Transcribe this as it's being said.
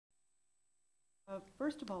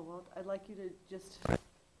First of all, Walt, I'd like you to just,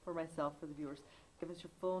 for myself, for the viewers, give us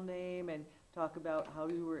your full name and talk about how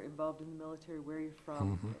you were involved in the military, where you're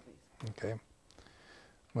from. Okay.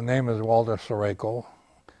 My name is Walter Szarejko.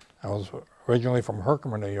 I was originally from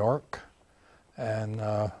Herkimer, New York, and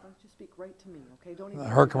Why don't you speak right to me, okay? Don't even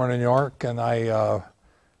Herkimer, New York, and I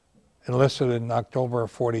enlisted in October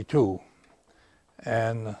of '42,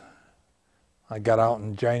 and I got out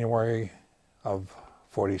in January of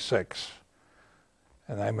 '46,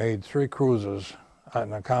 and I made 3 cruises,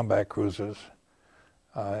 combat cruises,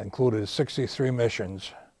 included 63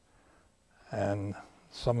 missions, and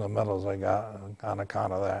some of the medals I got on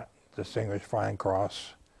account of that: Distinguished Flying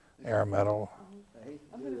Cross, Air Medal.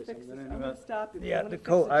 I'm going to fix this. I'm going to stop you. Yeah, the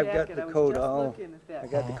coat. I've got the coat all. I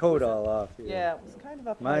got the coat all off here. Yeah, it was kind of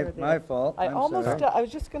up higher there. My fault. I I'm almost. sorry. I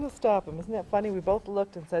was just going to stop him. Isn't that funny? We both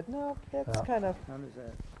looked and said, "No, that's kind of." How does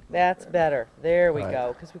that? That's better. There we Right.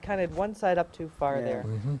 go. Because we kind of had one side up too far Yeah. there.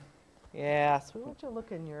 Mm-hmm. Yeah. So we want you to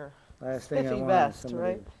look in your Last thing I spiffy wanted vest, somebody.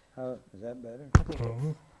 right? How is that better? I think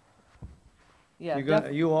it's- Yeah.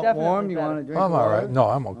 You want definitely warm? You better. want to drink I'm all water? right. No,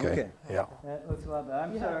 I'm okay. Okay. Yeah. That looks a lot better.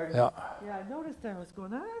 I'm Yeah. sorry. Yeah. Yeah, I noticed I was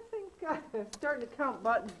going, I think I'm starting to count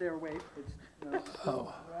buttons there, Wade. It's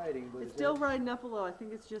still riding, but It's is still that- riding up a little. I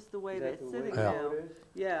think it's just the way is that that it's the way sitting Yeah. now. it is?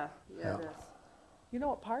 Yeah, yeah, Yeah. it is. You know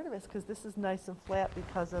what part of it is? Because this is nice and flat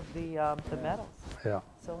because of the metals. Yeah.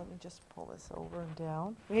 So let me just pull this over and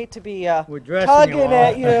down. We hate to be We're dressing tugging you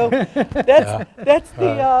at off. you. That's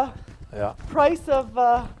the Yeah. price of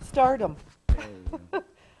stardom, There you go.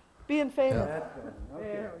 being famous. That's better. Okay.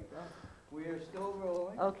 There we go. We are still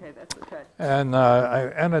rolling. Okay, that's okay. And I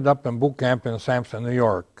ended up in boot camp in Sampson, New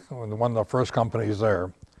York, with one of the first companies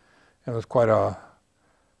there. It was quite a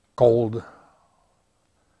cold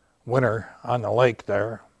winter on the lake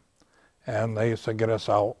there, and they used to get us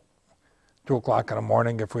out 2 o'clock in the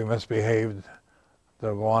morning if we misbehaved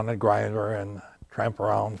to go on the grinder and tramp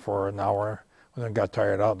around for an hour. When we got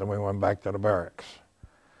tired out, then we went back to the barracks.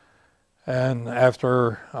 And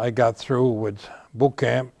after I got through with boot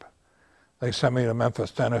camp, they sent me to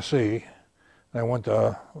Memphis, Tennessee. I went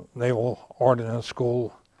to Naval Ordnance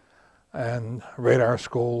School and radar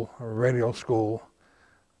school, radio school,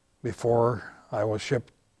 before I was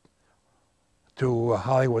shipped to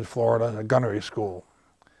Hollywood, Florida, the gunnery school.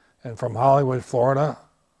 And from Hollywood, Florida,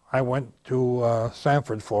 I went to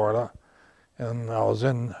Sanford, Florida, and I was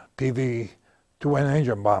in PV twin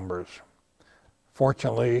engine bombers.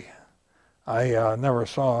 Fortunately, I never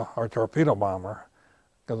saw our torpedo bomber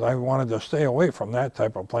because I wanted to stay away from that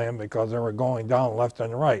type of plane because they were going down left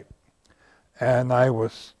and right. And I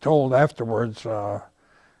was told afterwards,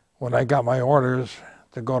 when I got my orders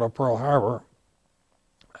to go to Pearl Harbor,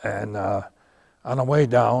 and on the way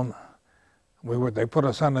down, they put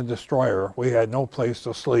us on a destroyer. We had no place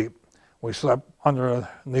to sleep. We slept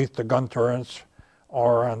underneath the gun turrets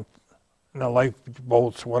or on the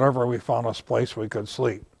lifeboats, whatever we found us place we could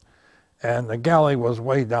sleep. And the galley was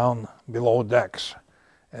way down below decks.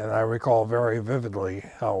 And I recall very vividly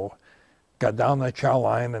how got down the chow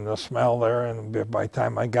line and the smell there, and by the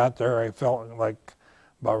time I got there, I felt like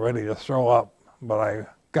about ready to throw up. But I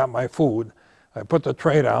got my food. I put the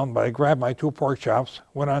tray down, but I grabbed my 2 pork chops,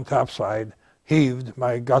 went on topside, heaved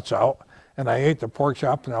my guts out, and I ate the pork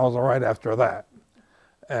chop, and I was all right after that.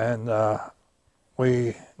 And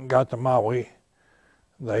we got to Maui,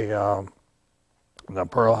 the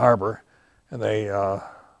Pearl Harbor, and they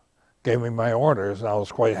gave me my orders, and I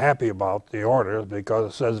was quite happy about the orders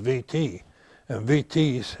because it says VT. And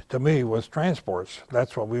VTs, to me, was transports.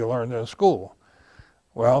 That's what we learned in school.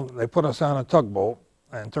 Well, they put us on a tugboat,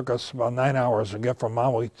 and it took us about 9 hours to get from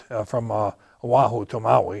Maui, from Oahu to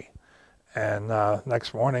Maui. And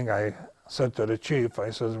next morning, I said to the chief, I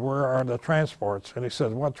says, "Where are the transports?" And he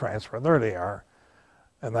says, "What transport?" There they are.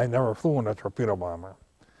 And I never flew in a torpedo bomber.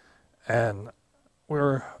 And we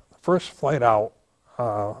were the first flight out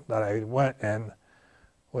that I went in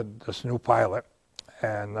with this new pilot.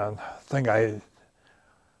 And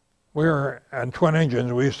we were on twin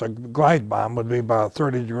engines. We used to glide bomb would be about a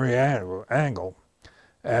 30-degree angle.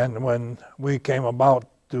 And when we came about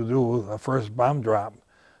to do the first bomb drop,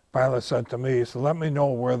 pilot said to me, he said, "Let me know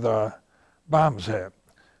where the bombs hit."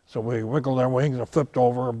 So we wiggled our wings and flipped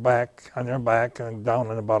over back on their back and down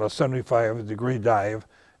in about a 75-degree dive.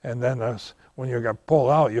 And then when you got pulled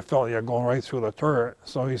out, you felt you were going right through the turret.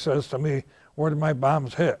 So he says to me, "Where did my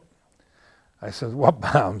bombs hit?" I said, "What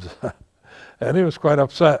bombs?" And he was quite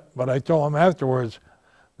upset. But I told him afterwards,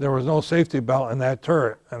 there was no safety belt in that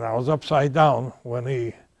turret, and I was upside down when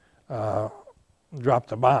he dropped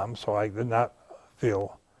the bomb, so I did not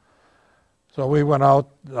feel. So we went out,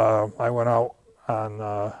 I went out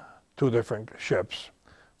on 2 different ships.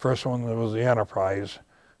 First one was the Enterprise.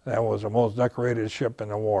 That was the most decorated ship in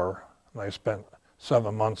the war. And I spent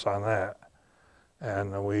 7 months on that.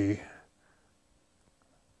 And we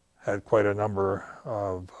had quite a number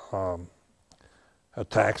of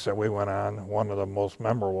attacks that we went on. One of the most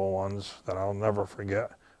memorable ones that I'll never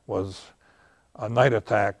forget was a night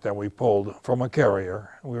attack that we pulled from a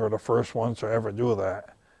carrier. We were the first ones to ever do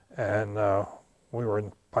that. And we were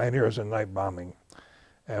pioneers in night bombing.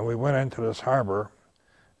 And we went into this harbor,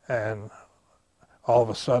 and all of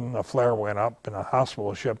a sudden a flare went up, and a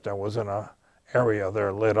hospital ship that was in an area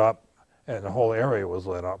there lit up, and the whole area was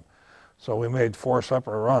lit up. So we made 4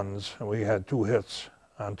 separate runs, and we had 2 hits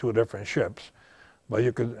on 2 different ships. But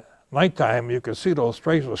you could, nighttime, you could see those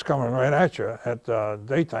tracers coming right at you. At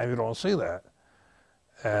daytime, you don't see that.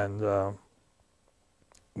 And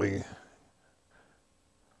we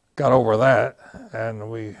got over that, and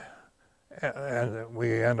we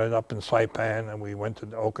ended up in Saipan, and we went to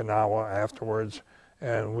Okinawa afterwards,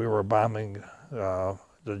 and we were bombing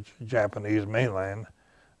the Japanese mainland,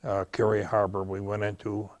 Kure Harbor we went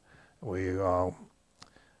into. But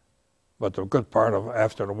the good part of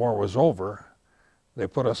after the war was over, they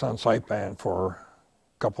put us on Saipan for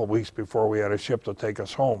a couple of weeks before we had a ship to take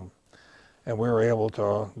us home. And we were able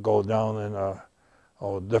to go down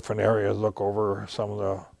in different areas, look over some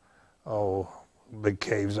of the big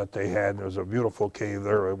caves that they had. There was a beautiful cave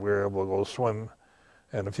there. We were able to go swim.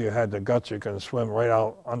 And if you had the guts, you can swim right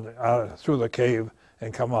out through the cave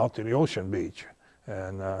and come out to the ocean beach.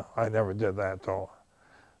 And I never did that, though.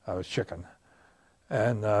 I was chicken.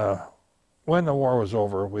 And when the war was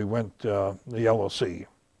over, we went to the Yellow Sea.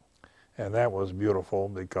 And that was beautiful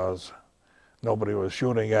because nobody was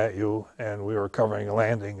shooting at you, and we were covering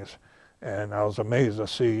landings. And I was amazed to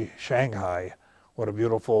see Shanghai, what a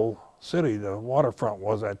beautiful city the waterfront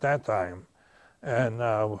was at that time. And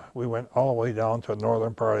we went all the way down to the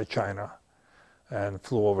northern part of China and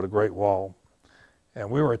flew over the Great Wall. And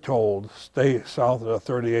we were told, stay south of the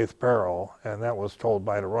 38th parallel, and that was told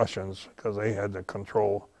by the Russians because they had the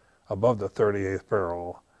control above the 38th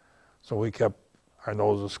parallel. So we kept our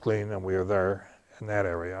noses clean, and we were there in that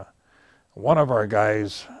area. One of our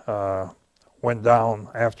guys went down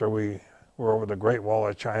after we were over the Great Wall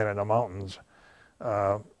of China in the mountains.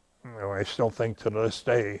 I still think to this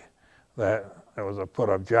day that it was a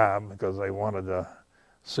put-up job because they wanted to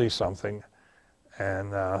see something.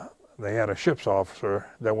 And they had a ship's officer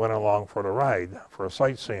that went along for the ride for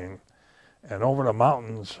sightseeing. And over the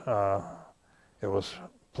mountains, it was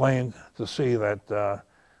plain to see that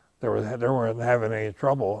they weren't having any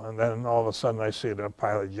trouble. And then all of a sudden I see the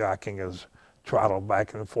pilot jocking his throttle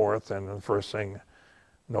back and forth, and the first thing,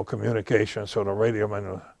 no communication, so the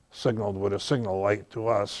radioman signaled with a signal light to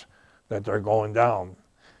us that they're going down.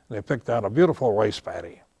 They picked out a beautiful rice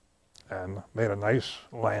paddy and made a nice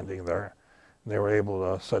landing there. They were able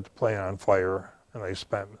to set the plane on fire, and they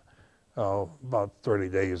spent about 30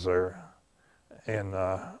 days there in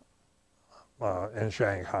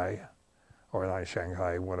Shanghai, or not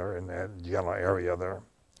Shanghai, whatever, in that general area there.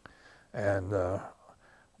 And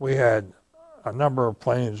we had a number of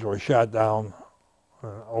planes were shot down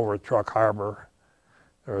over Truk Harbor.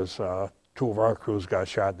 There was 2 of our crews got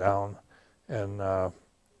shot down, and a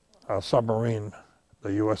submarine, the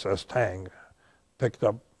USS Tang, picked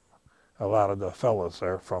up a lot of the fellas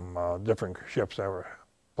there from different ships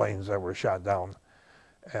planes that were shot down.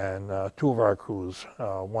 And 2 of our crews,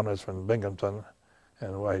 one is from Binghamton,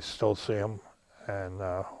 and I still see him, and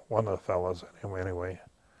one of the fellas anyway.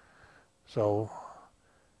 So,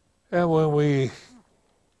 and when it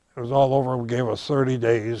was all over, we gave us 30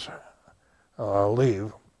 days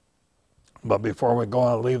leave. But before we go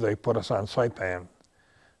on leave, they put us on Saipan,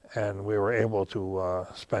 and we were able to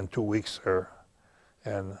spend 2 weeks there.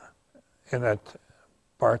 And in that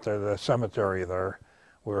part of the cemetery there,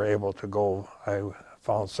 we were able to go. I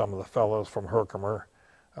found some of the fellows from Herkimer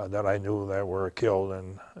that I knew that were killed,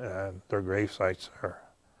 and their grave sites there.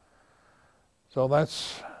 So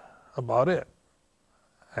that's about it.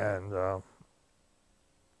 And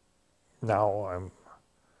now I'm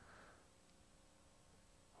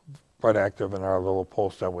quite active in our little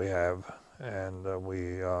post that we have, and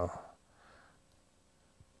we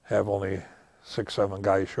have only 6, 7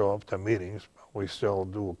 guys show up to meetings, but we still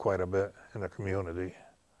do quite a bit in the community.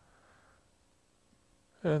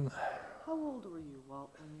 And how old were you,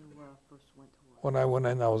 Walt, when you first went to war? When I went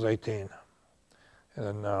in, I was 18,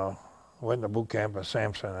 and went to boot camp at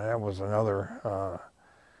Sampson, and that was another.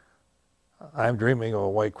 I'm Dreaming of a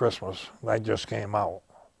White Christmas. That just came out.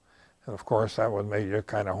 And of course, that would make you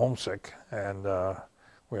kind of homesick. And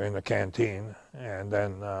we're in the canteen. And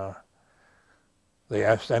then they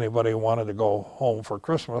asked anybody who wanted to go home for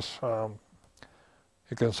Christmas,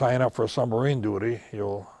 you can sign up for submarine duty,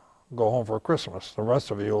 you'll go home for Christmas. The rest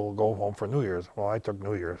of you will go home for New Year's. Well, I took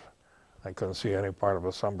New Year's. I couldn't see any part of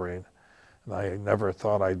a submarine. And I never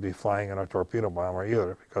thought I'd be flying in a torpedo bomber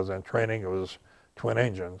either, because in training it was twin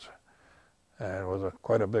engines. And it was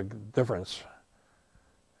quite a big difference.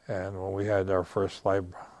 And when we had our first live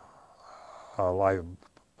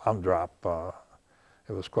bomb drop,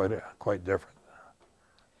 it was quite different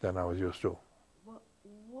than I was used to. What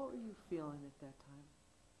were you feeling at that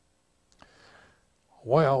time?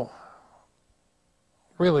 Well,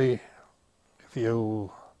 really, if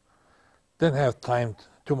you didn't have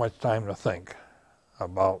too much time to think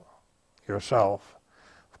about yourself.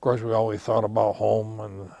 Of course, we always thought about home,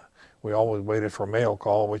 and we always waited for mail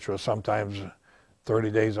call, which was sometimes 30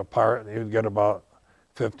 days apart, and you'd get about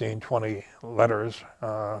 15, 20 letters.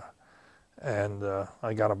 And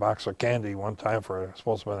I got a box of candy one time for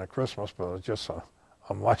supposed to have been at Christmas, but it was just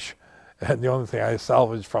a mush. And the only thing I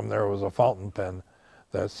salvaged from there was a fountain pen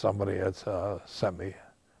that somebody had sent me.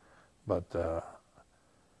 But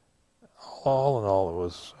all in all, it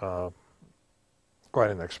was quite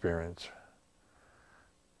an experience.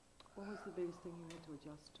 What was the biggest thing you had to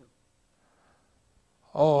adjust to?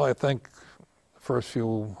 Oh, I think first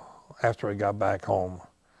few, after I got back home,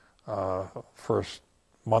 first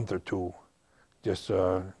month or two, just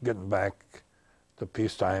getting back to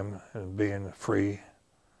peacetime and being free.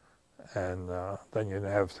 And then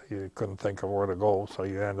you couldn't think of where to go, so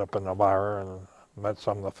you end up in the bar and met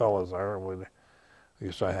some of the fellas there. We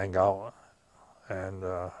used to hang out, and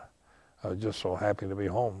I was just so happy to be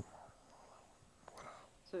home.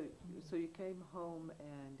 So you came home,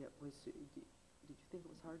 and it was. Did you think it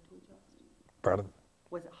was hard to adjust? Pardon?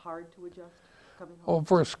 Was it hard to adjust coming Oh, home?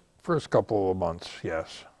 first couple of months,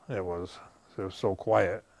 yes, it was. It was so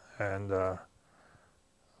quiet, and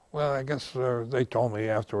well, I guess they told me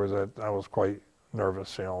afterwards that I was quite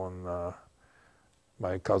nervous, and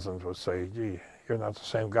my cousins would say, "Gee, you're not the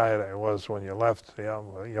same guy that I was when you left." Yeah,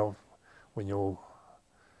 when you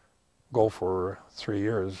go for 3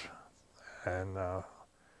 years, and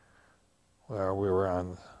we were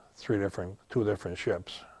on two different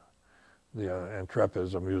ships. The Intrepid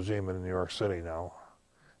is a museum in New York City now,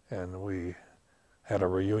 and we had a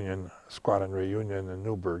reunion, Squadron reunion in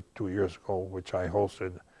Newburgh 2 years ago, which I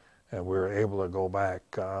hosted, and we were able to go back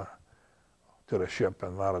to the ship,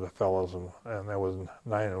 and a lot of the fellows, and there was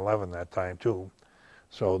 9/11 that time too.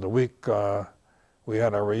 So the week we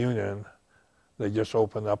had our reunion, they just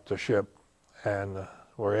opened up the ship, and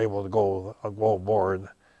were able to go aboard,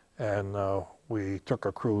 and we took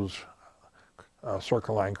a cruise,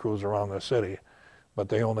 Circle Line cruise around the city, but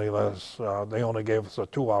they only gave us a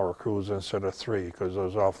 2-hour cruise instead of 3, because it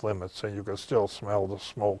was off limits, and you could still smell the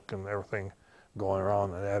smoke and everything going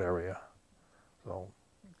around in that area. So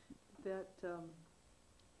That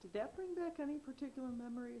did that bring back any particular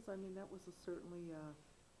memories? I mean, that was certainly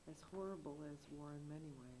as horrible as war in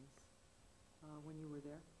many ways when you were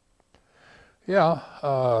there.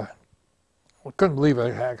 yeah, we couldn't believe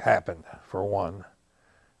it happened, for one,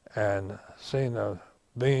 and seeing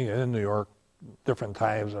being in New York different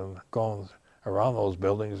times and going around those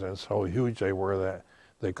buildings, and so huge they were that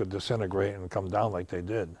they could disintegrate and come down like they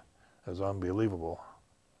did. It was unbelievable.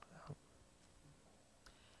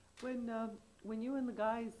 When you and the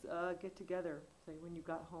guys get together, say when you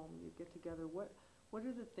got home, you get together, what are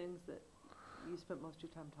the things that you spent most of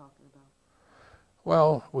your time talking about?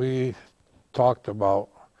 Well, we talked about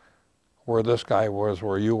where this guy was,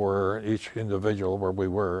 where you were, each individual where we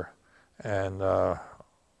were, and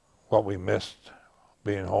what we missed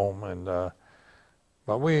being home. And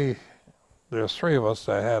but there's 3 of us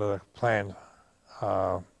that had a plan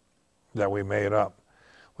that we made up.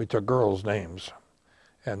 We took girls' names,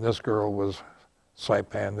 and this girl was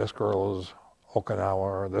Saipan, this girl was Okinawa,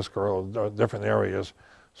 or this girl, different areas.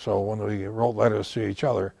 So when we wrote letters to each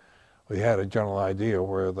other, we had a general idea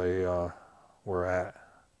where they were at.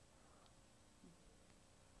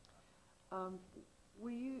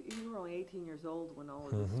 You were only 18 years old when all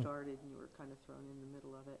of this started, and you were kind of thrown in the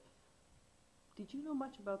middle of it. Did you know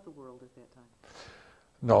much about the world at that time?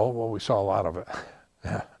 No, well, we saw a lot of it.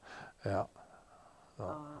 Yeah.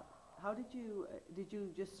 How did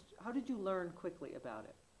you learn quickly about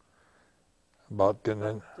it? About getting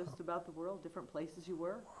in? Just about the world, different places you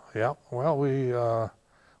were? Yeah, well, we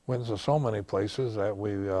went to so many places that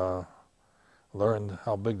we learned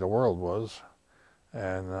how big the world was,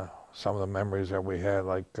 and some of the memories that we had,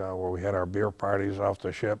 like where we had our beer parties off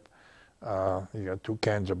the ship. You got 2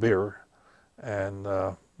 cans of beer, and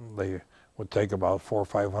they would take about 400 or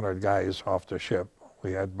 500 guys off the ship.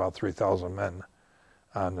 We had about 3,000 men,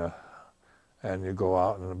 on the, and you go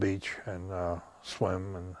out on the beach and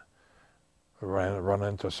swim and run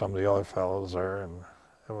into some of the other fellows there, and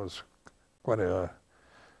it was quite a,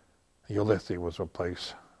 Ulithi was a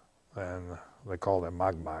place, and they called it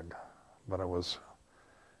Magmag, but it was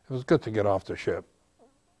good to get off the ship.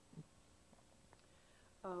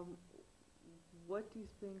 What do you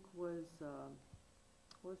think was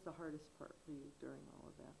the hardest part for you during all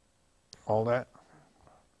of that? All that?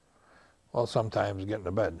 Well, sometimes getting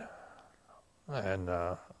to bed. And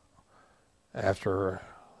after,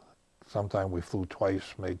 sometime we flew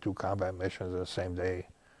twice, made 2 combat missions the same day.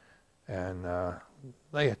 And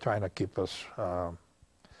they were trying to keep us,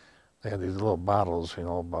 they had these little bottles, you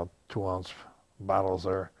know, about 2-ounce bottles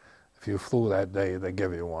there. If you flew that day, they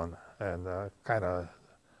give you one. And kind of,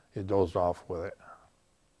 you dozed off with it.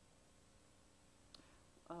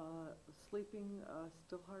 Sleeping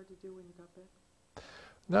still hard to do when you got back?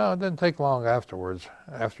 No, it didn't take long afterwards.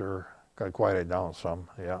 After got quieted down some,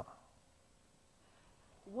 yeah.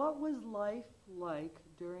 What was life like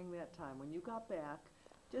during that time when you got back?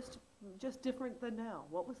 Just different than now.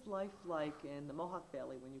 What was life like in the Mohawk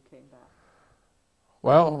Valley when you came back?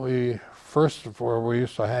 Well, where we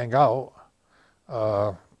used to hang out,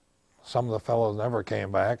 some of the fellows never came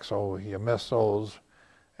back, so you miss those.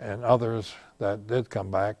 And others that did come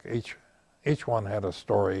back, each one had a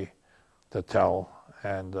story to tell.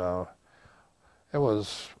 And it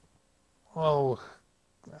was, well,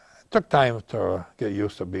 it took time to get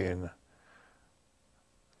used to being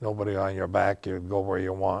nobody on your back. You'd go where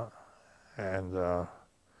you want, and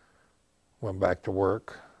went back to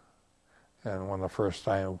work. And when the first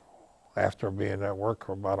time, after being at work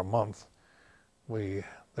for about a month,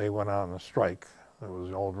 they went on a strike. It was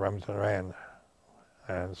the old Remington Rand.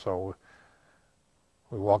 And so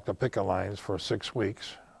we walked the picket lines for 6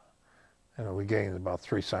 weeks, and we gained about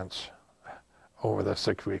 3 cents over the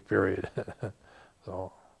 6-week period.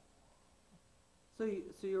 So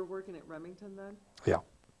you were working at Remington then? Yeah.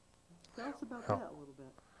 Tell us about that a little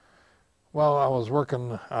bit. Well, I was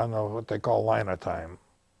working on what they call line of time.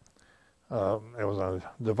 It was a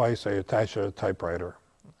device they attached to a typewriter,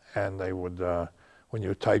 and they would, when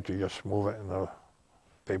you typed, you just move it, and the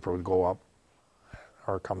paper would go up,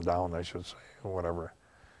 or come down, I should say, or whatever.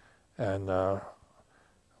 And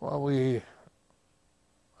well, we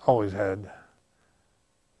always had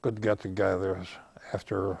good get-togethers.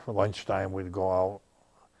 After lunchtime, we'd go out,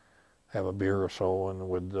 have a beer or so, and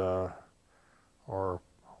would, or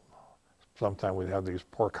sometimes we'd have these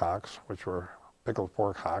pork hocks, which were pickled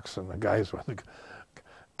pork hocks, and the guys would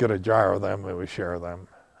get a jar of them, and we share them.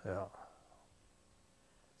 Yeah.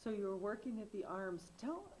 So you were working at the Arms.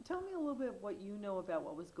 Tell me a little bit what you know about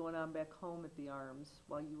what was going on back home at the Arms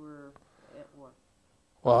while you were at work.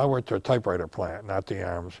 Well, I worked at a typewriter plant, not the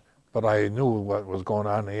Arms, but I knew what was going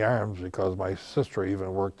on in the Arms because my sister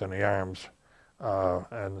even worked in the Arms,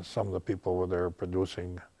 and some of the people were there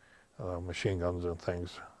producing machine guns and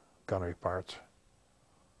things, gunnery parts.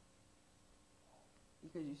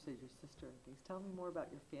 Because you said your sister and things. Tell me more about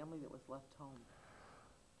your family that was left home.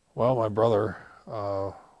 Well, my brother,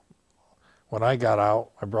 when I got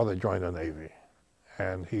out, my brother joined the Navy,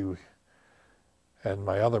 and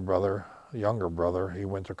my other brother, younger brother, he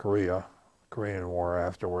went to Korean War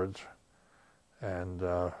afterwards, and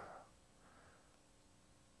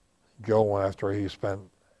Joe, after he spent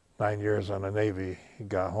 9 years in the Navy, he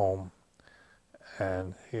got home,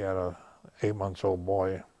 and he had a 8-month-old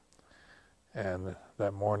boy, and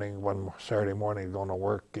that morning, one Saturday morning, going to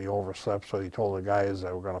work, he overslept, so he told the guys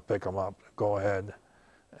that were going to pick him up, go ahead.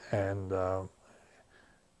 And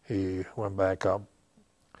he went back up,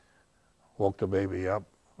 woke the baby up,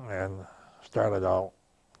 and started out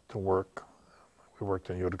to work. We worked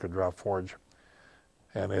in Utica Drop Forge.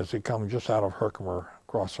 And as he come just out of Herkimer,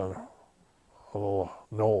 crossing a little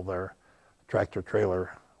knoll there, tractor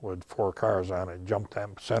trailer with 4 cars on it, jumped that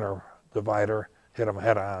center divider, hit him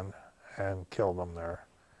head on, and killed him there.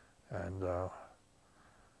 And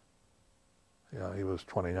you know, he was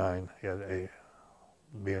 29. He had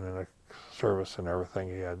being in the service and everything,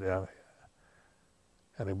 he had,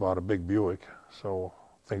 and he bought a big Buick, so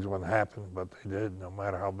things wouldn't happen, but they did. No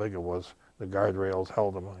matter how big it was, the guardrails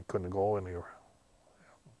held him, and he couldn't go anywhere.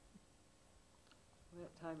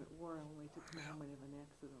 That time at war only took him home in an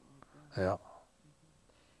accident like that. Yeah.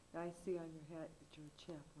 Mm-hmm. I see on your hat that you're a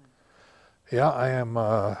chaplain. Yeah, I am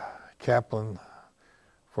a chaplain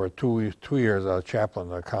for 2 years. I was chaplain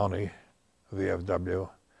in the county VFW,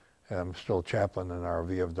 and I'm still chaplain in our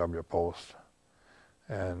VFW post.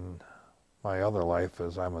 And my other life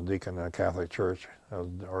is I'm a deacon in a Catholic church. I was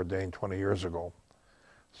ordained 20 years ago.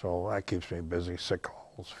 So that keeps me busy, sick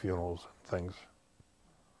calls, funerals, and things.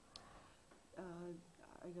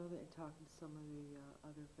 know that in talking to some of the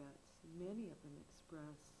other vets, many of them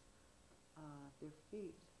express their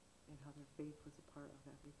faith and how their faith was a part of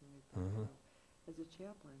everything they've been through. As a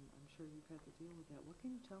chaplain, I'm sure you've had to deal with that. What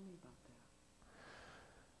can you tell me about that?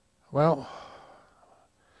 Well,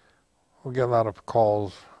 we get a lot of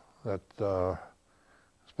calls that,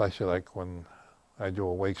 especially like when I do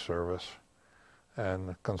a wake service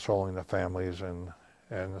and consoling the families, and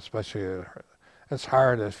especially it's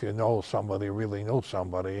hard if you know somebody, really know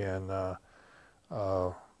somebody, and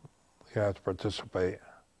you have to participate.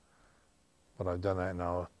 But I've done that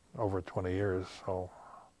now over 20 years, so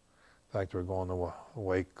in fact we're going to a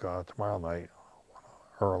wake tomorrow night.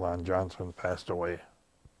 Earl Johnson passed away.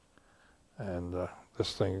 And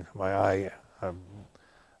this thing, my eye, I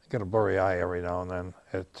get a blurry eye every now and then.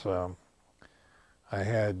 It's, I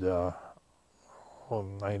had, 99,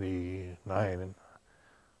 and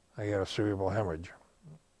I had a cerebral hemorrhage.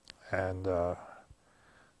 And I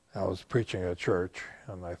was preaching at church,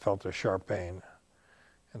 and I felt a sharp pain.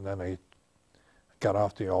 And then I got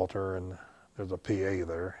off the altar, and there's a PA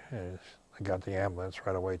there. And I got the ambulance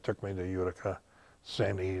right away, took me to Utica,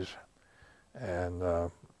 St. E's, and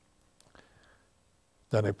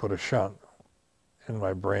then they put a shunt in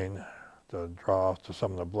my brain to draw off to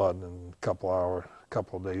some of the blood, and a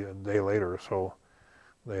day later or so,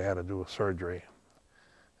 they had to do a surgery.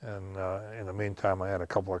 And in the meantime, I had a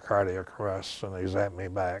couple of cardiac arrests, and they zapped me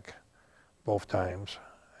back both times.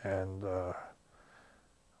 And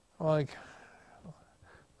like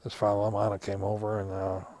this fellow Amana came over, and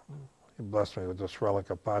he blessed me with this relic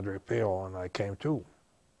of Padre Pio, and I came to.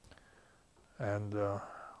 And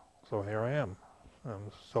so here I am.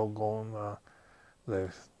 I'm still going. They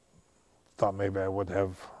thought maybe I would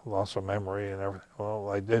have loss of memory and everything. Well,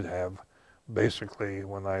 I did have. Basically,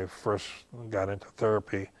 when I first got into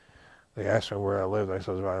therapy, they asked me where I lived. I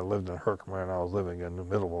said, well, I lived in Herkimer, and I was living in New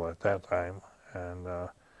Middleville at that time. And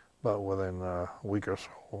but within a week or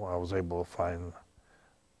so, I was able to find,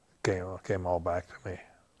 came all back to me.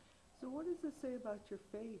 So what does it say about your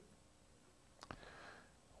faith?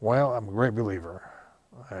 Well, I'm a great believer,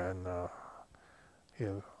 and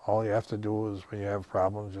all you have to do is when you have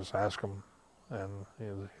problems, just ask him, and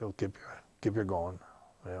he'll keep you going.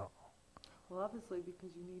 Yeah. Well, obviously,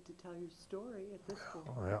 because you need to tell your story at this point.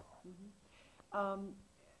 Oh, yeah.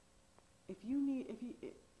 If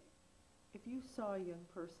you saw a young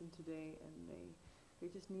person today and they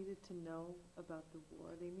just needed to know about the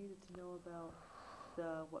war, they needed to know about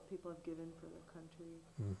what people have given for their country,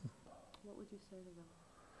 what would you say to them?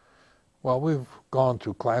 Well, we've gone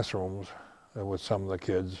to classrooms with some of the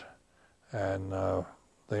kids, and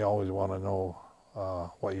they always want to know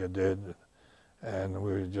what you did, and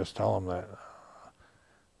we just tell them that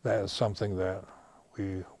that is something that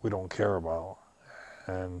we don't care about,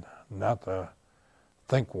 and not to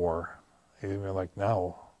think war. Even like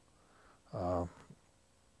now,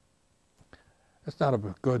 it's not a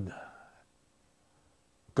good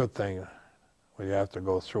thing when you have to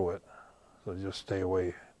go through it. So just stay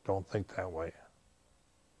away. Don't think that way.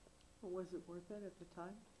 Well, was it worth it at the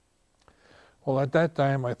time? Well, at that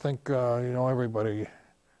time, I think everybody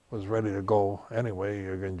was ready to go anyway.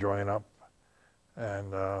 You can join up, and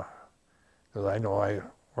because I know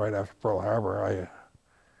right after Pearl Harbor,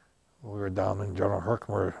 we were down in General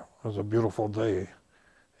Herkimer. It was a beautiful day,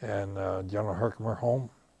 and General Herkimer home.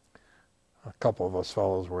 A couple of us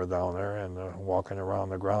fellows were down there and walking around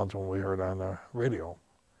the grounds when we heard on the radio,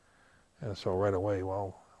 and so right away,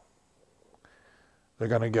 well, they're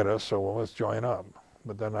going to get us, so well, let's join up.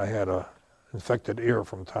 But then I had a infected ear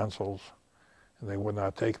from tonsils, and they would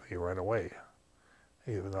not take me right away,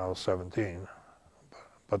 even though I was 17.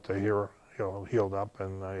 But the ear healed up,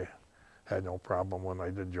 and I had no problem when I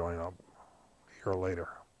did join up a year later.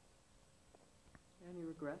 Any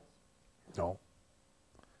regrets? No.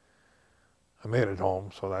 I made it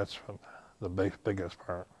home, so that's the biggest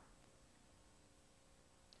part.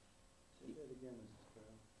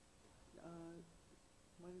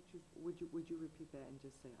 Would you repeat that and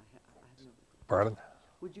just say, I have no regrets? Pardon?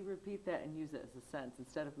 Would you repeat that and use it as a sentence?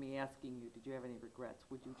 Instead of me asking you, did you have any regrets,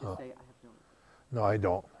 would you just say, I have no regrets? No, I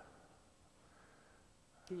don't.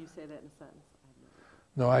 Can you say that in a sentence? I have no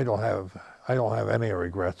regrets. No, I don't have any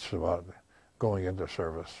regrets about going into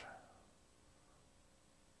service.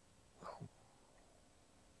 No.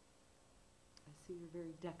 I see you're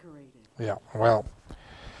very decorated. Yeah, well,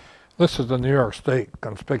 this is the New York State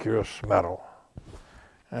Conspicuous Medal.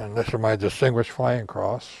 And this is my Distinguished Flying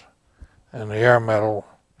Cross, and the Air Medal,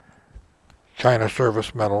 China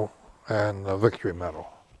Service Medal, and the Victory Medal.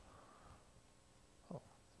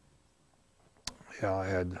 Yeah, I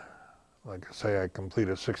had, like I say, I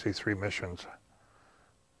completed 63 missions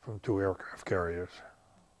from 2 aircraft carriers.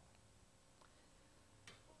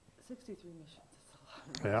 63 missions is a lot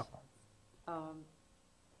of Yeah. missions.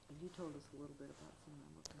 And you told us a little bit about some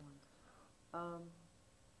memorable ones.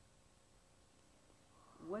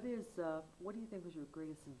 What do you think was your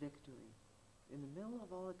greatest victory? In the middle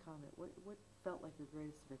of all the combat, what felt like your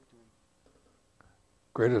greatest victory?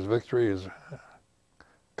 Greatest victory is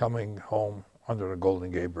coming home under the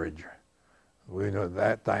Golden Gate Bridge. We knew at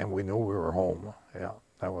that time we knew we were home. Yeah,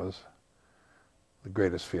 that was the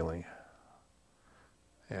greatest feeling.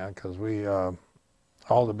 Yeah, because we,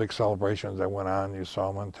 all the big celebrations that went on, you saw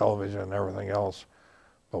them on television and everything else,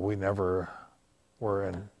 but we never were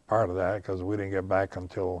in part of that because we didn't get back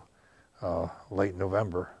until late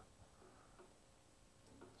November.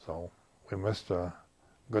 So we missed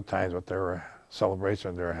good times with their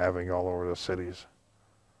celebration they were having all over the cities.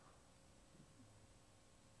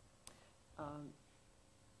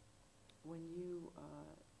 When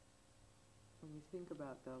you think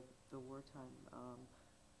about the wartime,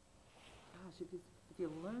 gosh, if you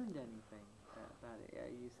learned anything about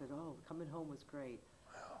it, you said, "Oh, coming home was great."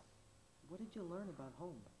 What did you learn about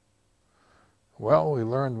home? Well, we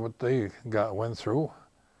learned what they went through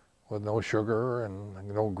with no sugar and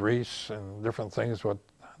no grease and different things with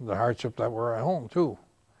the hardship that were at home too.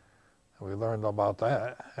 We learned about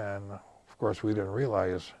that, and of course we didn't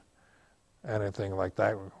realize anything like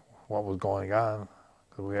that, what was going on,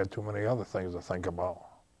 because we had too many other things to think about.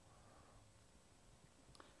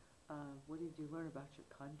 What did you learn about your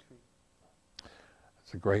country?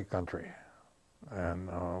 It's a great country, and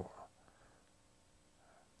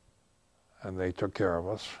they took care of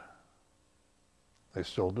us. They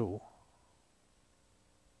still do.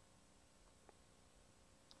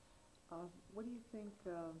 What do you think?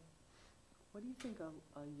 What do you think a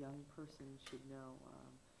young person should know?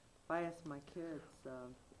 If I ask my kids,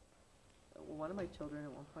 one of my children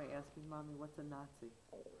at one point asked me, "Mommy, what's a Nazi?"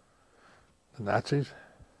 The Nazis?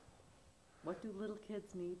 What do little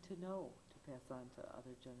kids need to know to pass on to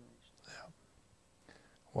other generations? Yeah.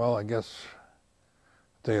 Well, I guess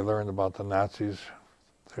they learned about the Nazis.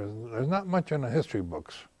 There's not much in the history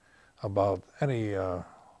books about any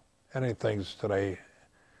things today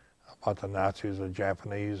about the Nazis or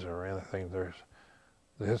Japanese or anything. The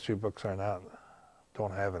history books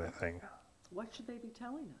don't have anything. What should they be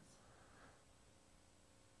telling us?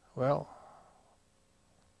 Well,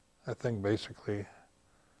 I think basically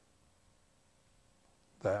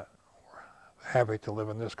that we're happy to live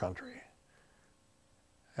in this country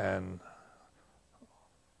and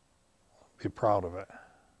be proud of it.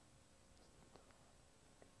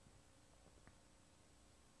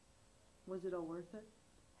 Was it all worth it?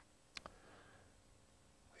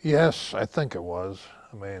 Yes, I think it was.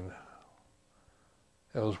 I mean,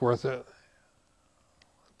 it was worth it.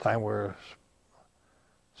 Time we were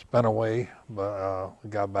spent away, but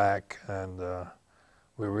we got back and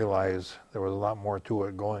we realized there was a lot more to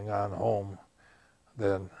it going on home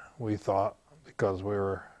than we thought, because we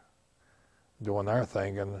were doing our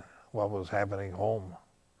thing and what was happening home,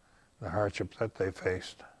 the hardships that they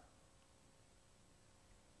faced.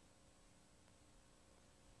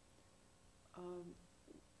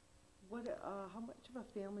 How much of a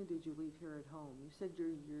family did you leave here at home? You said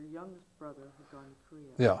your youngest brother had gone to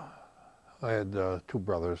Korea. Yeah, I had 2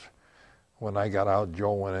 brothers. When I got out,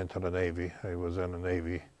 Joe went into the Navy. He was in the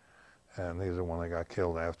Navy, and he's the one that got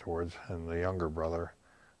killed afterwards. And the younger brother,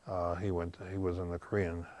 he was in the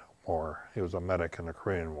Korean War. He was a medic in the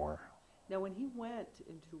Korean War. Now, when he went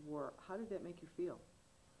into war, how did that make you feel?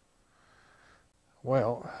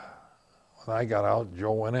 Well, when I got out,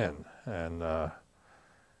 Joe went in, and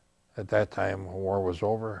at that time, war was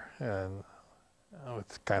over, and I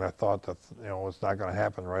kind of thought that it's not going to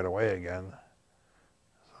happen right away again.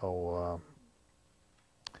 So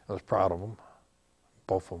I was proud of them,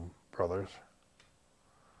 both of them brothers.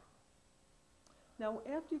 Now,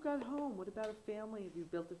 after you got home, what about a family? Have you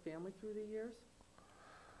built a family through the years?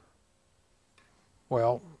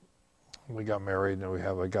 Well, we got married, and we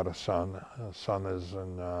got a son. The son is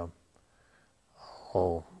in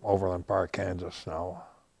Overland Park, Kansas now,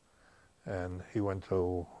 and he went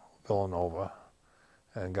to Villanova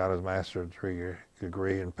and got his master's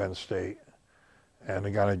degree in Penn State, and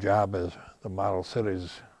he got a job as the Model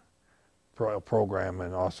Cities program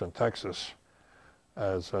in Austin, Texas,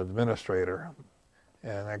 as administrator.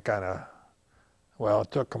 And that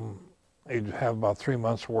it took him, he'd have about 3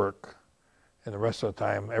 months work, and the rest of the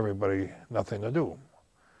time, nothing to do.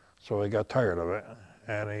 So he got tired of it,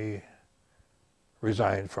 and he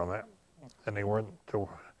resigned from it. And he wrote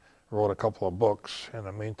a couple of books. In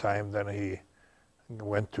the meantime, then he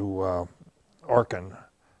went to Orkin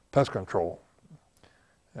Pest Control,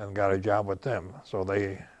 and got a job with them. So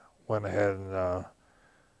they went ahead and, of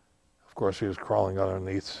course, he was crawling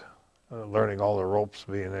underneath, learning all the ropes,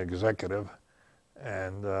 being an executive,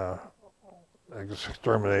 and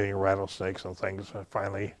exterminating rattlesnakes and things. And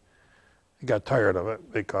finally, he got tired of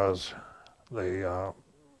it because he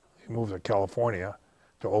moved to California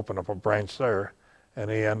to open up a branch there, and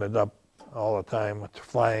he ended up all the time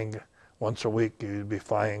flying. Once a week, he'd be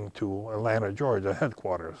flying to Atlanta, Georgia,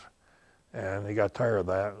 headquarters. And he got tired of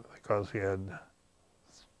that because he had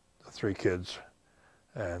 3 kids,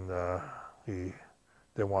 and he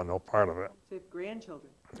didn't want no part of it. So you have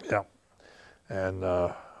grandchildren. Yeah. And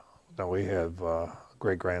then we have a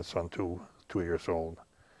great-grandson, 2 years old.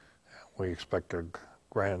 We expect a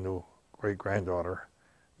new great-granddaughter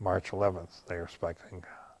March 11th, they're expecting.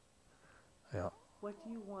 Yeah. What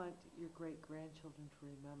do you want your great-grandchildren to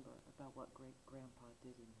remember about what great-grandpa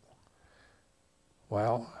did in his life?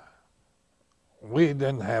 Well, we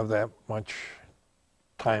didn't have that much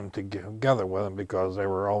time to get together with them because they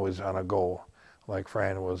were always on a go. Like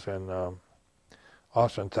Fran was in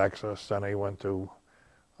Austin, Texas, then he went to,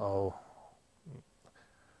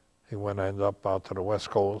 ended up out to the West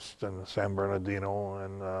Coast in San Bernardino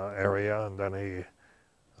and area, and then he,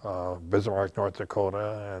 Bismarck, North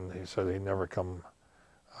Dakota, and he said he'd never come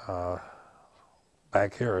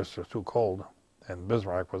back here, it's just too cold. And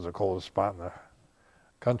Bismarck was the coldest spot in the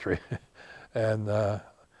country. And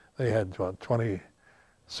they had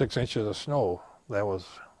 26 inches of snow. That was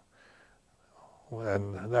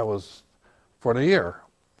for the year.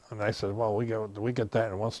 And I said, well, we get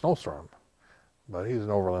that in one snowstorm. But he's in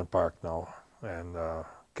Overland Park now, and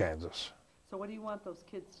Kansas. So what do you want those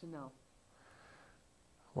kids to know?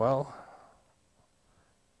 Well,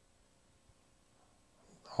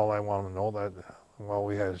 all I want to know that, well,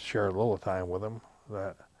 we had shared a little time with them,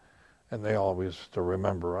 and they always to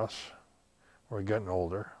remember us. We're getting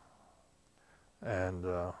older, and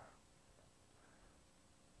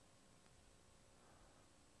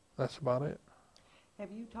that's about it.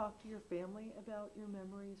 Have you talked to your family about your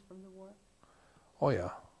memories from the war? Oh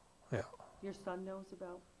yeah, yeah. Your son knows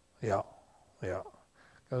about? Yeah, yeah.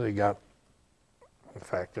 Because he got, in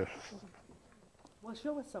fact, Well,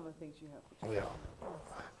 show us some of the things you have. yeah.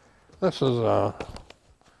 This is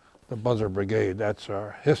the Buzzard Brigade. That's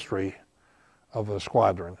our history of the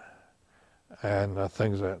squadron and the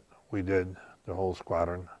things that we did, the whole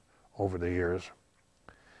squadron, over the years.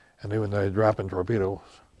 And even though they dropping torpedoes,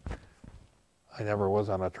 I never was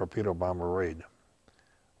on a torpedo bomber raid.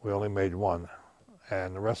 We only made one,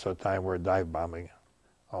 and the rest of the time we're dive bombing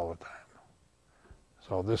all the time.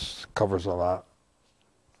 So this covers a lot.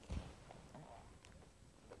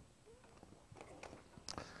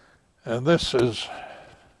 And this is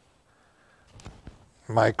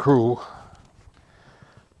my crew,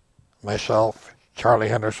 myself, Charlie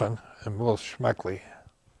Henderson, and Will Schmeckley.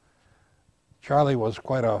 Charlie was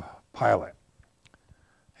quite a pilot.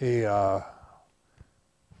 He should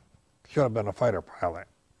have been a fighter pilot.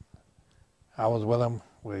 I was with him.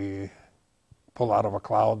 We pulled out of a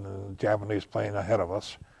cloud and the Japanese plane ahead of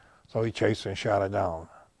us, so he chased and shot it down.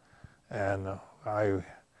 And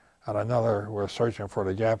we're searching for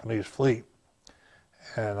the Japanese fleet,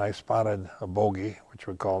 and I spotted a bogey, which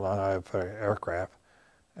we call an aircraft.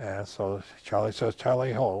 And so Charlie says,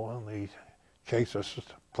 "Charlie ho," and he chased us to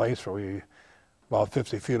a place where we about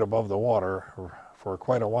 50 feet above the water for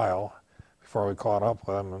quite a while before we caught up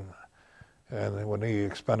with him. And when he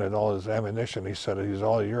expended all his ammunition, he said, "He's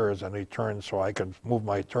all yours," and he turned so I could move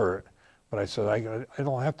my turret. But I said, I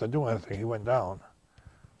don't have to do anything. He went down.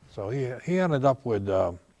 So he ended up with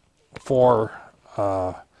four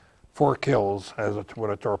kills with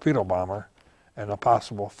a torpedo bomber and a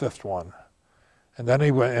possible 5th one. And then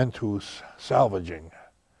he went into salvaging.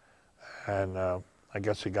 And I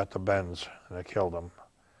guess he got the bends and it killed him.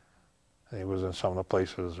 And he was in some of the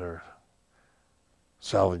places they're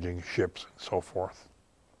salvaging ships and so forth.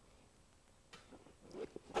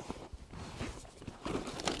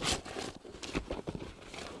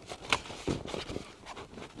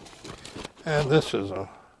 And this is a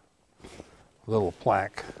little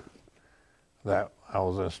plaque that I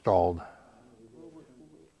was installed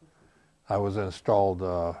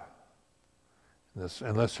in this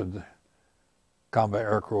enlisted Combat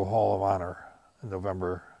Aircrew Hall of Honor in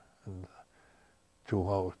November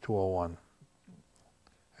 2001.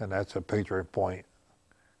 And that's at Patriot Point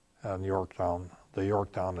in Yorktown. The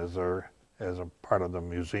Yorktown is there as a part of the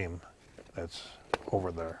museum that's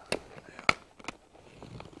over there. Yeah.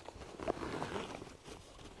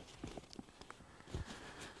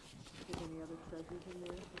 Any other treasures in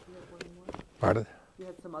there? Did you have one more? Pardon? You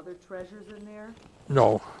had some other treasures in there?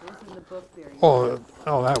 No. Those in the book there. Oh,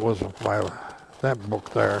 that was that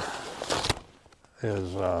book there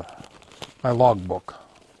is my log book.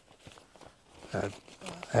 It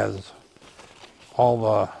has all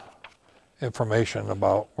the information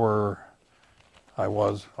about where I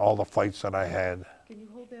was, all the fights that I had. Can you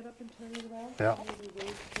hold that up and turn it around? Yeah. Maybe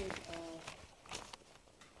Ray could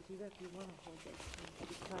do that if you want to hold it.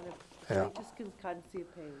 Just kind of, Yeah. Ray just can kind of see a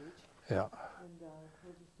page. Yeah. And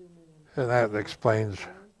we'll just zoom in. And that explains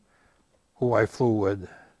who I flew with,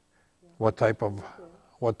 what type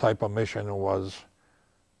of mission it was.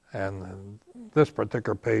 And this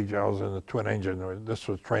particular page, I was in the twin engine. This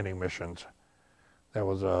was training missions. That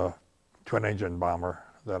was a twin engine bomber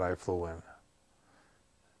that I flew in.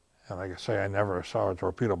 And like I say, I never saw a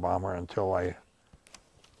torpedo bomber until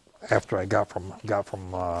after I got from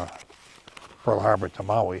Pearl Harbor to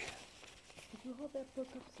Maui. Could you hold that book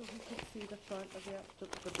up so we can see the front of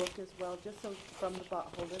the book as well, just so from the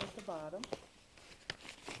bottom, hold it at the bottom.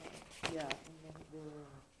 Yeah, and then there.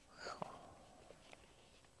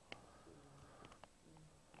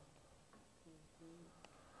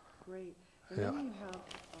 Great. And then you have.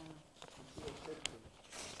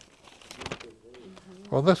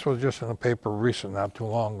 Well, this was just in the paper recent, not too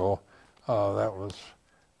long ago. That was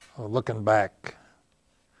looking back.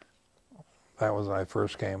 That was when I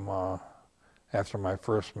first came after my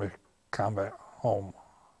first combat home,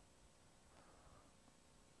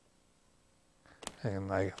 and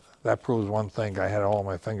that proves one thing: I had all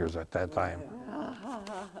my fingers at that time.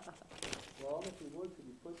 Well, if you would,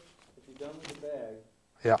 if you're done with the bag,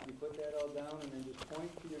 Yeah. you put that all down and then just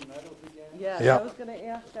point to your medals again. Yes, Yeah. I was going to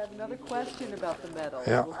ask that another question about the medals.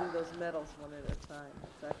 Yeah. We'll do those medals one at a time.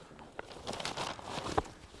 That's excellent.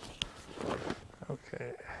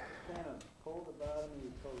 Okay. Kind of hold the bottom of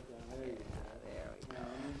your coat down. There you go. There we go. Now,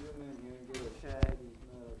 let me zoom in here and get a shot of these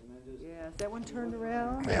medals, and then just. Yeah, is that one turned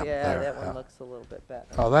around? Yeah, there, that one yeah. looks a little bit better.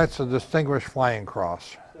 Oh, that's a Distinguished Flying Cross.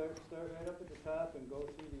 Start right up at the top and go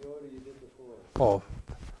through the order you did before. Oh,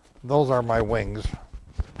 those are my wings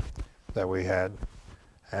that we had.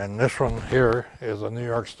 And this one here is a New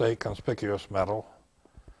York State Conspicuous Medal.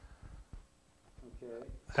 Okay.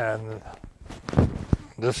 And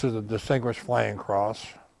this is the Distinguished Flying Cross.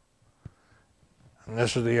 And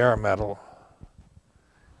this is the Air Medal.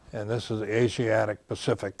 And this is the Asiatic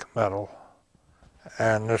Pacific Medal.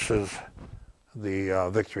 And this is the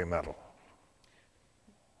Victory Medal.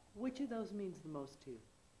 Which of those means the most to you?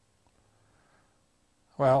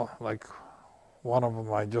 Well, like one of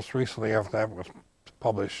them I just recently, after that was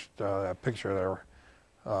published, that picture there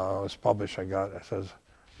was published, I got, it says,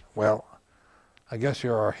 well, I guess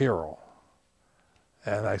you're a hero.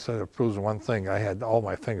 And I said, it proves one thing, I had all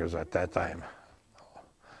my fingers at that time.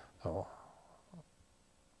 So,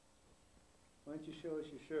 Why don't you show us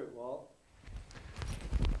your shirt, Walt?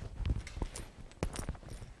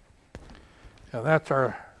 and that's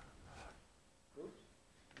our, Oops.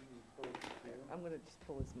 I'm going to just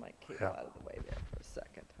pull his mic cable Yeah. out of the way there for a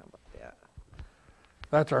second. How about that?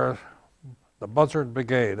 that's the Buzzard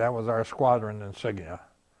Brigade, that was our squadron insignia.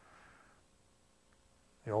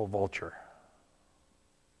 The old vulture.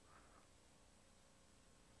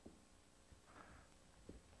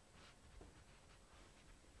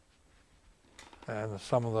 And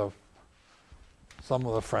some of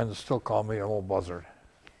the friends still call me an old buzzard.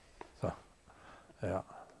 So, yeah.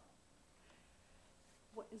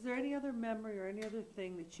 Is there any other memory or any other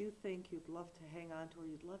thing that you think you'd love to hang on to, or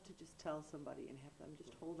you'd love to just tell somebody and have them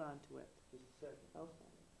just hold on to it? Just a second. Okay.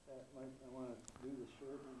 I want to do the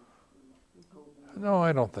shirt and coat. No,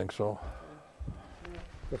 I don't think so.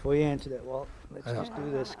 Before you answer that, Walt, let's Yeah. just do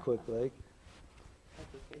this quick, like.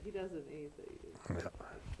 That's okay. He doesn't either. Yeah. Anything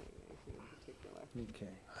in particular.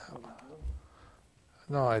 Okay.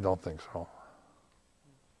 No, I don't think so.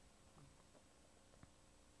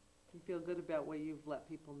 You feel good about what you've let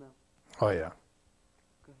people know? Oh, yeah.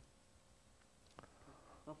 Good.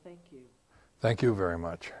 Well, thank you. Thank you very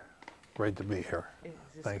much. Great to be here. It's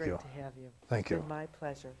Thank great you. to have you. Thank you. It's been my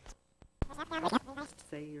pleasure.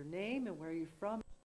 Say your name and where you're from.